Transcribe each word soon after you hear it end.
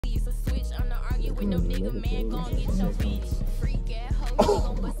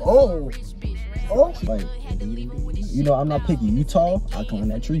Oh. Like, you know, I'm not picky. You tall, I climb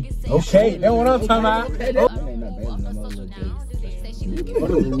that tree. Okay, that's what I'm talking about.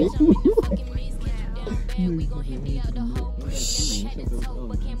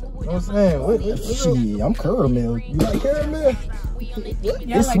 What I'm saying? What, shit, I'm caramel. You like caramel?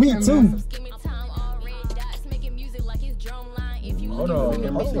 It's like sweet caramel. Too. Hold on.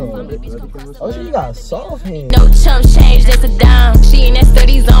 Oh, she got soft hands. No chump change, that's a dime. She in that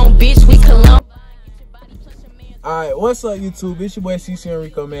studies on, bitch, we cologne. Alright, what's up YouTube? It's your boy CC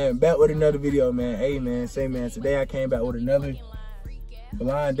Enrico, man. Back with another video, man. Hey man, say man, today I came back with another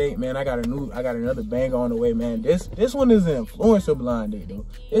blind date, man. I got another banger on the way, man. This one is an influencer blind date though.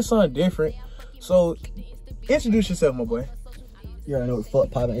 It's something different. So introduce yourself, my boy. You already know what the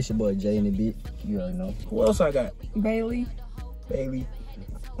fuck poppin'. It's your boy Jay in the beat. You already know. Who else I got? Bailey.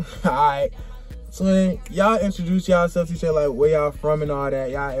 Alright. So y'all introduce yourself to each other, like where y'all from and all that.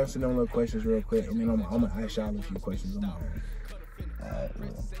 Y'all answer them little questions real quick, and then I'm gonna ask y'all a few questions on my own. Alright,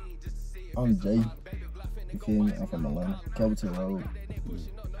 well, I'm Jay. You feel me? I'm from Atlanta, Capital Road.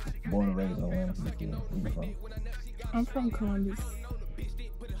 Born and raised in Atlanta. You feel me? Where you from? I'm from Columbus,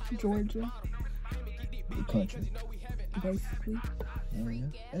 Georgia. The country. Basically. Yeah.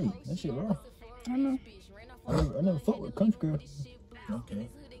 Hey, that shit raw. I know. I never fucked with a country girl. Okay.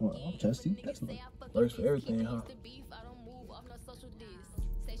 Well, I'm testing. That's like works for everything, huh?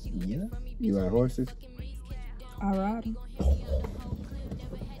 Yeah. You ride horses? I ride them.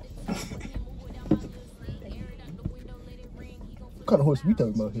 What kind of horse we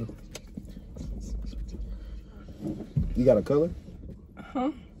talking about here? You got a color?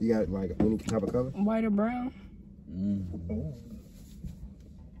 Huh? You got like any type of color? White or brown?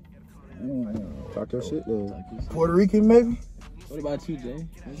 Talk your shit then. Puerto Rican, maybe? What about you, Jay?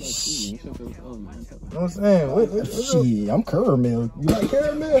 You know what I'm saying? What shit, I'm caramel. You like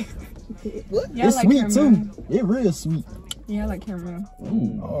caramel? What? Yeah, It's like sweet caramel. too. It real sweet. Yeah, I like caramel.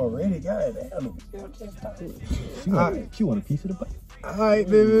 Already got it. She want a piece of the pie. Alright,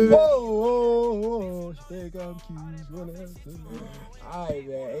 baby. Whoa. She think I'm cute. Alright,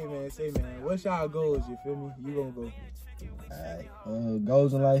 man. Hey, man. Say, man. What's y'all goals? You feel me? You gonna go? Alright.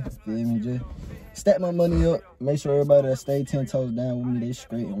 Goals in life. Feel me? Just stack my money up. Make sure everybody that stay 10 toes down with me, they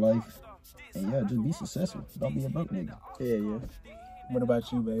straight in life. And yeah, just be successful. Don't be a broke nigga. Yeah. What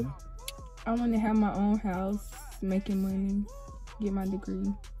about you, baby? I want to have my own house, making money, get my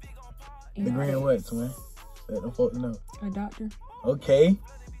degree. Degree in what, twin? Let them folks know. A doctor. Okay.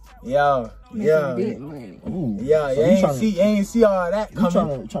 Yeah. Big money. Ooh. Yeah, So you ain't see all that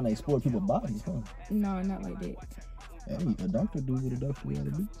coming. You trying to explore people's bodies, huh? No, not like that. Hey, a doctor do what a doctor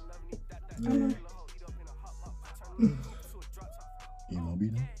gotta do. Yeah. You gonna be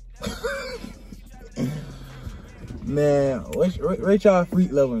there? Man, rate y'all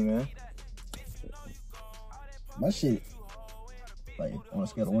freak loving, man. My shit, like on a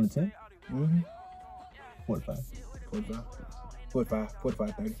scale of 1 to 10, 45. 45,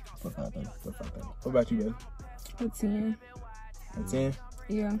 30. 45, 30. What about you, baby? A 10. A 10?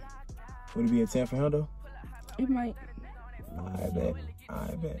 Yeah. Would it be a 10 for him, though? It might. I bet.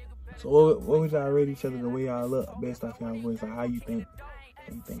 So what would y'all rate each other the way y'all look based off y'all voice? Like how you think?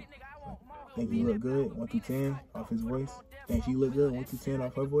 Think you look good? 1 through 10 off his voice? Think she look good? 1 through 10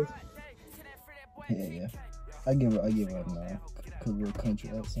 off her voice? Yeah. I give her a 9. Cause we're a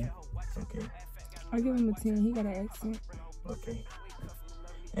country accent. Okay. I give him a 10. He got an accent. Okay.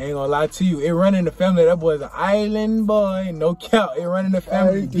 Ain't gonna lie to you. It run in the family. That boy's an island boy. No cap. It run in the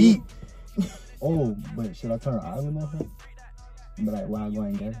family deep. Oh, but should I turn an island on her? But like wild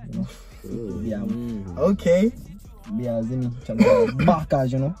going there, you know? Yeah. Okay. Yeah, Zimmy.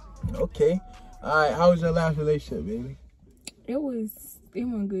 Bakas, you know? Okay. Alright, how was your last relationship, baby? It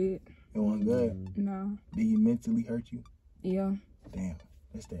wasn't good. It wasn't good? No. Did he mentally hurt you? Yeah. Damn,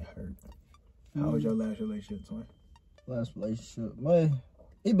 that's that hurt. How was your last relationship, twin? Last relationship? Man,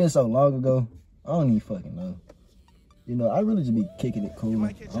 it been so long ago. I don't even fucking know. You know, I really just be kicking it cool.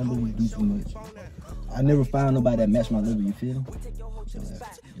 I don't really do too much. I never found nobody that matched my level, you feel me? So,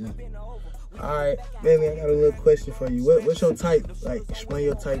 yeah. Alright, baby, I got a little question for you. What's your type? Like, explain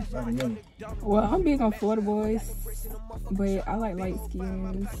your type like a woman. Well, I'm big on Florida boys, but I like light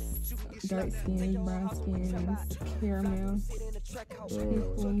skins, dark skins, brown skins, caramel,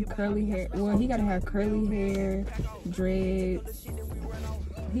 people, curly hair. Well, he gotta have curly hair, dreads.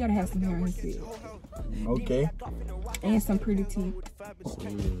 He gotta have some hair on his head. Okay. And some pretty teeth.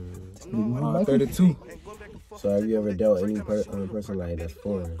 32. So have you ever dealt with any person like that's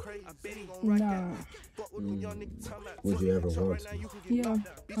foreign? No. Would you ever want to? Yeah,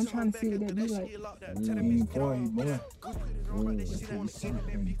 I'm trying to see what that be like. He born.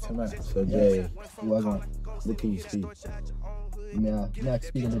 So Jay, What's on? what can you speak? Yeah, I can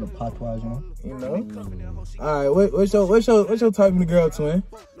speak a little patois, You know? Alright, what's your type of girl, twin?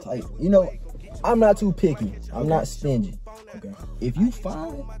 Like, you know, I'm not too picky. I'm not stingy. Okay. If you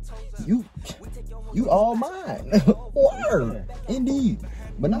fine, you all mine. Word. Indeed.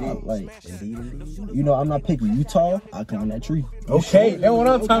 But not like, you know, I'm not picky. You tall, I climb that tree. You Okay, short, that's what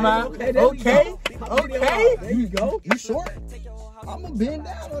I'm talking about. Okay. There you go. You short, I'ma bend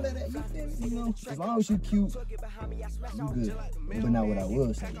down on that. You feel me? You know, as long as you cute, you good. But now what I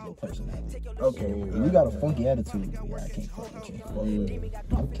will say is your personality. Okay. If you got a funky attitude, yeah, I can't fuck with you.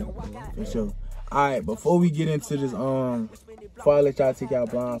 Okay. For sure. Alright, before we get into this, before I let y'all take y'all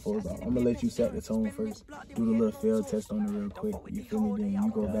blindfolds off, I'm gonna let you set the tone first. Do the little field test on it real quick. You feel me? Then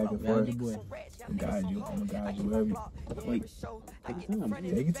you go back and forth. I'm gonna guide you wherever. Wait.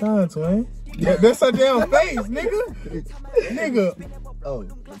 Take your time, twin. That's a damn face, nigga. Oh,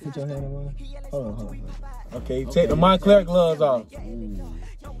 put your hand on mine. Hold on. Okay, take the Montclair gloves off.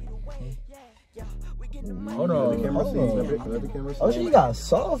 Hold on. Let the camera see. Oh, she got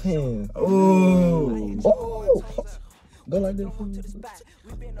soft hands. Ooh. Oh. Go like this.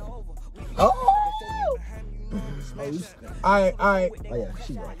 Oh. Alright. Oh yeah,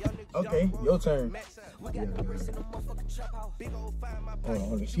 she right. Okay, your turn. Hold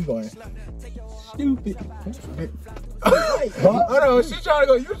on. She going. Stupid. Hold on. She trying to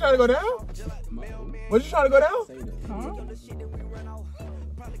go. You trying to go down? What you trying to go down? Huh?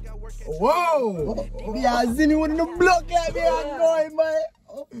 Whoa. Yeah, I see me with the block like me. I'm going, man.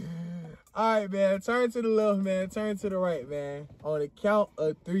 Alright, man. Turn to the left, man. Turn to the right, man. On the count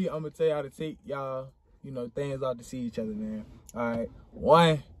of 3, I'm going to tell y'all to take y'all, you know, things out to see each other, man. Alright.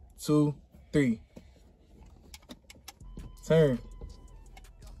 1, 2, 3. Turn.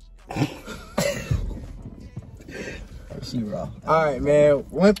 She raw. Alright, man.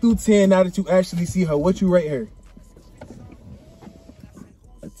 1 through 10, now that you actually see her, what you rate her?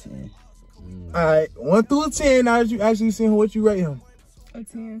 A 10. Alright. 1 through 10, now that you actually see her, what you rate him? A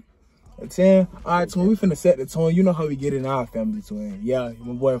 10. A 10. Alright, twin, we finna set the tone. You know how we get in our family, twin. Yeah,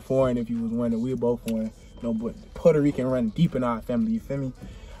 my boy foreign if you was wondering. We both foreign. No, but Puerto Rican run deep in our family, you feel me?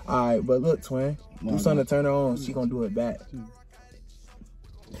 Alright, but look, twin. Do something to turn her on. She gonna do it back.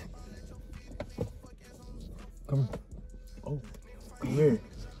 Come Oh, come here.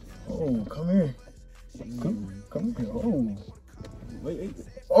 Oh, come here. Come here. Oh. Wait.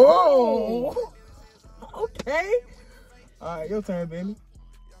 Oh. Okay. Alright, your turn, baby.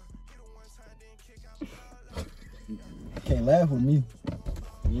 Can't laugh with me.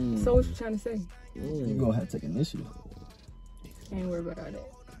 So what you trying to say? You gonna have to take initiative. Ain't worried about all that.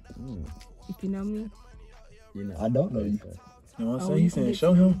 If you know me, I don't know you. You know what I'm saying? He saying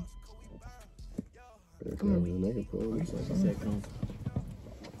show him.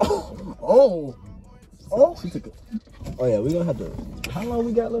 Oh. She took it. Oh yeah, we gonna have to. How long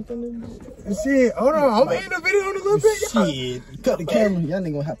we got left in this? Shit, hold on. I'm gonna end the video in a little bit. Shit, cut the camera. Y'all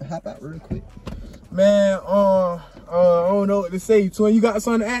nigga gonna have to hop out real quick. Man, I don't know what to say. Twin, you got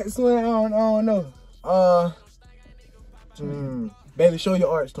something to add, twin? I don't know. Baby, show your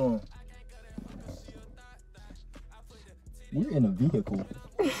arts to him. We're in a vehicle.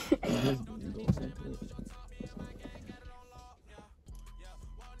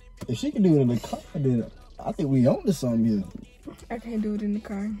 If she can do it in the car, then I think we own to something here. I can't do it in the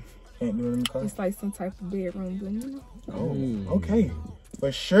car. Can't do it in the car? It's like some type of bedroom blend, you know? Oh, okay.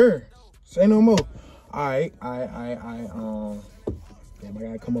 For sure. Say no more. Alright, damn, I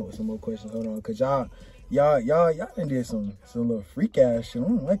gotta come up with some more questions. Hold on, cause y'all done did some little freak ass shit. I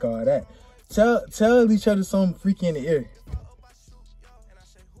don't like all that. Tell each other something freaky in the ear.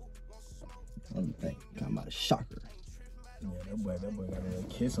 Let me think. Talking about a shocker. Yeah, that boy got a little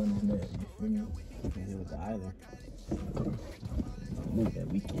kiss on his neck. You feel me? Move that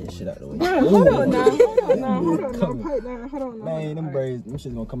weak ass shit out the way. Bro, hold on now. Hold on now. Man, them braids, them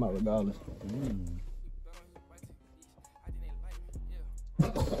shit's gonna come out regardless.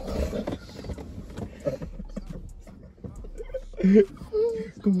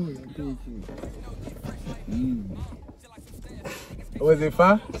 Come on. Was it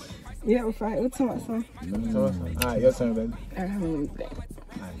 5? Yeah, we're fine. What's my son? Alright, your turn, baby. I have a little thing.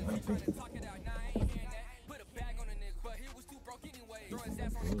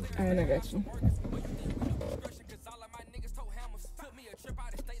 Alright, I got you.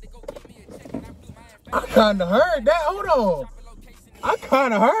 I kinda heard that. Hold on. I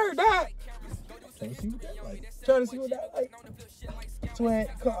kinda heard that. Trying to see what that like. Trying to see what that like. twin.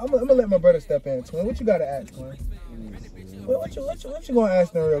 I'm gonna let my brother step in, twin. What you gotta ask, twin? What you gonna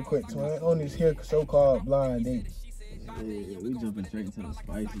ask them real quick, twin? On this here so-called blind date. Yeah, we jumping straight into the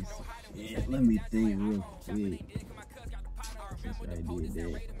spices. Yeah, let me think real quick. Since I did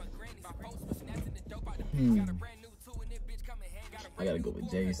that. I gotta go with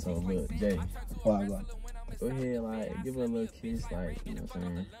Jay. So look, Jay. Why, why? Go ahead, like give her a little kiss, like you know what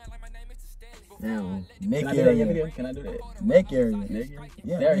I'm saying. Now, Neck can I do that in your area. video? Can I do that? Neck area. Neck area?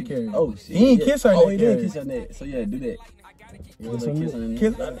 Yeah, There neck area. Oh shit. He ain't kiss her Oh, neck he didn't area. kiss her neck. So yeah, do that. You want a little kiss on the neck?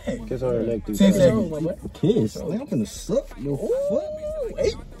 Kiss her neck. Kiss her neck. 10 Seconds. seconds. My boy. Kiss. Man, I'm finna suck your foot.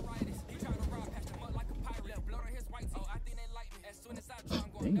 Hey.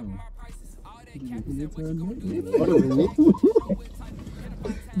 Damn.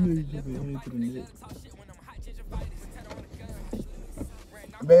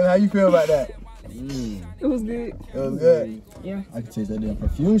 Baby, how you feel about that? It was good. It was good. Yeah. I can taste that damn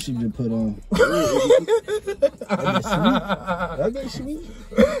perfume she just put on. That bitch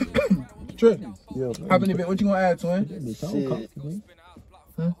sweet. Trick. Yeah, How many bit? What you gonna add, twin? that bitch on coffee, man.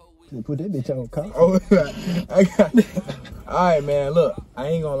 Huh? Put that bitch on coffee. Oh, I got. All right, man. Look, I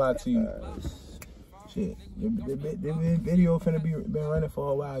ain't gonna lie to you. Shit, the video finna been running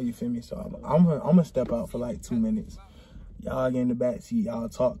for a while. You feel me? So I'm gonna step out for like 2 minutes. Y'all get in the back seat. Y'all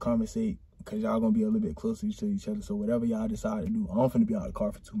talk, conversate, cause y'all gonna be a little bit closer to each other. So whatever y'all decide to do, I'm finna be out of the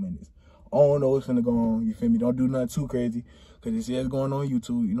car for 2 minutes. I don't know what's finna go on. You feel me? Don't do nothing too crazy, cause it says going on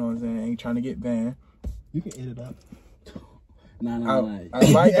YouTube. You know what I'm saying? I ain't trying to get banned. You can edit out. Nah.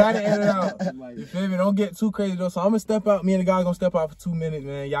 I might gotta edit out. You feel me? Don't get too crazy though. So I'm gonna step out. Me and the guy gonna step out for 2 minutes,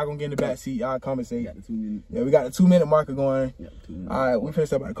 man. Y'all gonna get in the back seat. Y'all conversate. Got the 2 minutes. Yeah, we got the 2 minute marker going. Yeah, 2 minutes. All right, we finna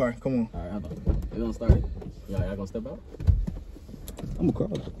step out the car. Come on. All right, hold on. We gonna start it. Y'all gonna step out? I'm a cross.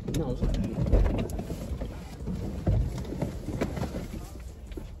 No, it's fine.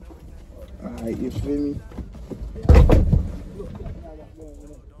 All right, you feel me?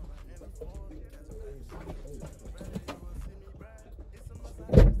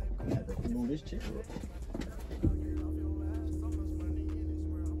 Move this chair up.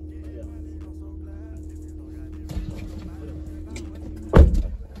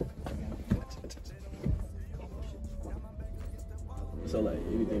 So like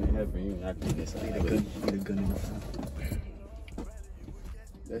everything that happened, you I think it's like good. Get a gun in the front.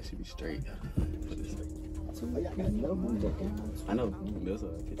 That should be straight. Put it straight. Oh, y'all got no money. I know. There's a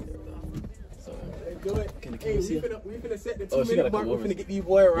picture there though. So Do it. Can Hey, you see her? we finna set the Oh, 2 she gotta minute mark. come We over. finna get these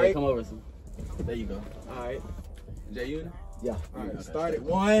boys yeah, right. come over. So. There you go. All right. Jay, you in there? Yeah. All right. Okay, Start it.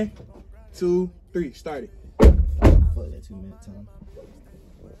 1, 2, 3. Start it. Fuck that 2 minute time.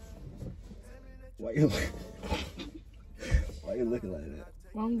 Why you looking like that?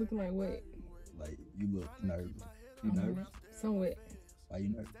 Well, I'm looking like what? Like you look nervous. You nervous? Somewhat. Why you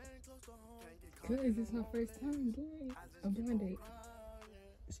nervous? Cause it's my first time doing a blind date.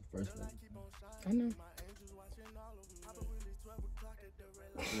 It's the first one. I know.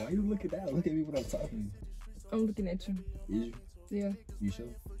 Why you looking down? Look at me when I'm talking. I'm looking at you. Is you? Yeah. You sure?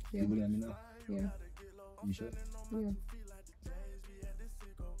 Yeah. You looking at me now? Yeah. You sure? Yeah.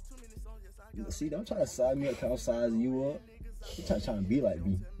 See, don't try to size me up, cause I'm sizing you up. You trying to be like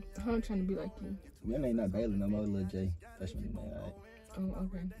me. I'm trying to be like you. Your name not Bailey, no more, Lil J. That's your name, alright? Oh,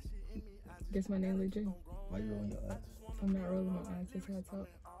 okay. Guess my name Lil J. Why you rolling your eyes? I'm not rolling my eyes. That's how I talk.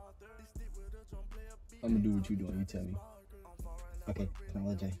 I'm gonna do what you doing, you tell me. Okay, can I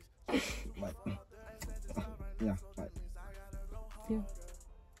Lil J? Like, yeah, like. Yeah.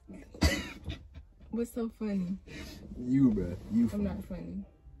 What's so funny? You, bruh. You I'm funny. not funny.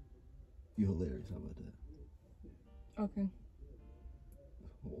 You hilarious. How about that? Okay.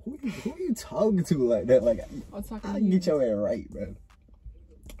 Who you talking to like that? Like, I'll talk I to can you. get your ass right, bro.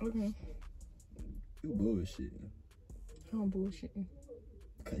 Okay. You bullshit. I'm bullshitting.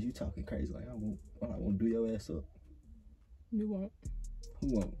 Cause you talking crazy. Like, I won't do your ass up. You won't. Who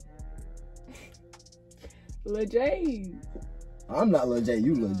won't? Lil J. I'm not Lil J.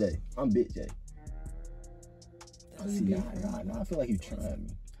 You Lil J. I'm Big J. Oh, you See, big nah, I feel like you trying me.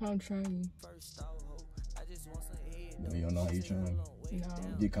 I'm trying you. You don't know how you trying me. No.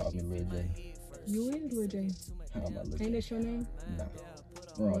 You called me Lil J. You is Lil J. How am I Lil Ain't J? that your name? Nah.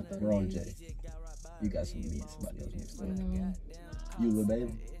 Wrong J. You got me and somebody else mixed up. No. You Lil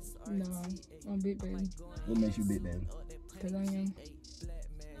Baby? No. I'm Big Baby. What makes you Big Baby? Cause I am.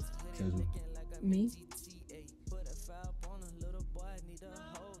 Cause you. Me?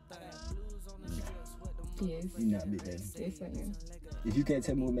 Yes. You not Big Baby. Yes, I am. If you can't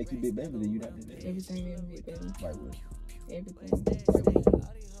tell me what make you Big Baby, then you not Big Baby. Everything is Big Baby. Like what? Everything.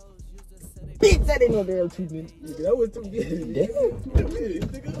 Big that ain't no damn 2 minutes. Nigga, that was too good. Damn. 2 minutes.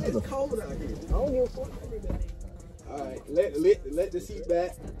 Nigga, it's cold out here. I don't give a fuck. Alright, let the seat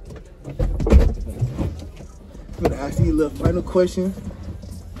back. Gonna ask you a little final question.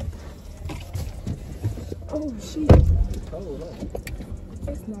 Oh shit. It's cold, huh?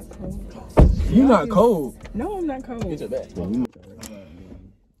 It's not cold. You not cold. No, I'm not cold. Get your back.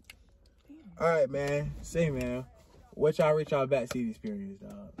 Alright, man. Say, man, what y'all rate y'all backseat experience,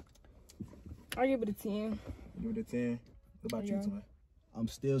 dog? I'll give it a 10. Give it a 10. What about you, Yeah. Twin? I'm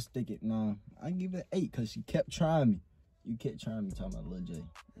still sticking. Nah, I give it an 8 because she kept trying me. You kept trying me talking about Lil J.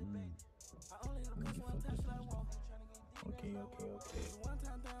 Okay.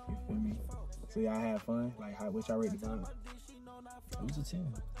 You feel me? So y'all had fun? Like, what y'all rate the vibe? It was a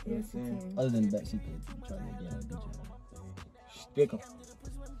 10. Yeah, it's 10. Other than the backseat, you try to get on DJ. Stick 'em.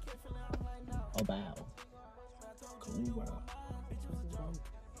 Oh, bow. Cool, wow.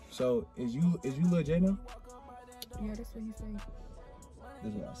 So, is you Lil J now? Yeah, that's what he say.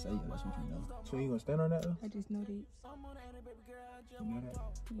 That's what I say. That's what you know. So you gonna stand on that though? I just know that. You know that?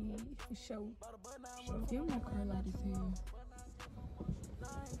 Yeah, for sure. Sure. Damn, my car loud as hell.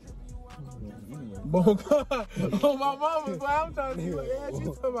 Oh God! Oh my mama's boy, I'm trying to see what the hell she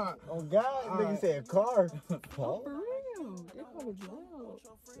talking about. Oh, God. All right. said car. Oh, for real? That car was loud.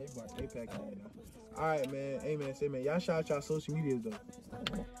 They packing it now. Alright, man. Hey, man. Say, man. Y'all shout out y'all social medias, though.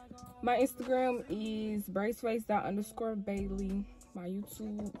 My Instagram is braceface._Bailey. My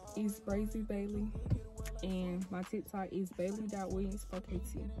YouTube is Brazy Bailey. And my TikTok is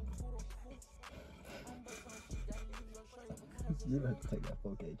Bailey.Williams4KT. You have to take that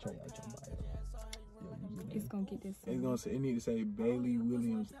 4K tray out your bio. It's gonna get this. It's gonna say, it need to say Bailey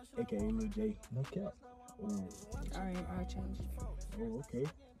Williams, aka Lil J. No cap. Oh, Alright, I'll change it. oh, okay.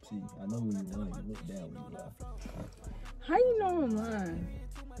 See, I know who you want. You look down when you lie. How you know I'm lying?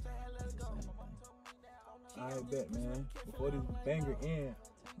 I bet, man. Before this banger ends,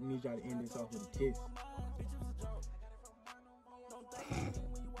 we need y'all to end this off with a kiss.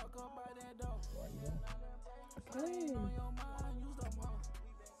 Okay.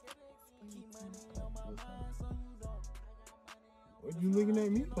 What you looking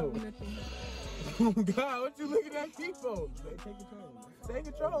at me for? Nothing. Oh God, what you looking at me for? Take control. Take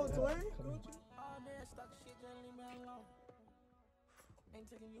control, twin.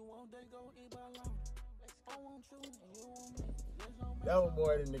 That was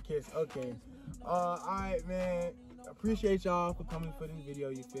more than the kiss. Okay. Alright, man. Appreciate y'all for coming for this video.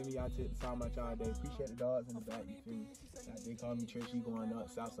 You feel me? I took the time about y'all day. Appreciate the dogs in the back. You feel me? Like they call me Churchy going up,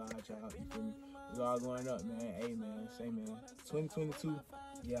 Southside child. You feel me? It's all going up, man. Hey, man. Say, man. 2022.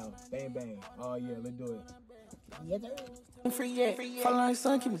 Yeah. Bang, bang. Oh, yeah. Let's do it. Free yet, fall like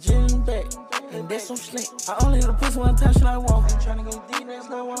sun, keep me jilling back, and that's some slick. I only hit a pussy one time, should I walk? I'm trying to go deep, that's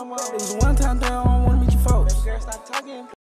not what I'm on. It was a one time thing, I don't wanna meet your folks.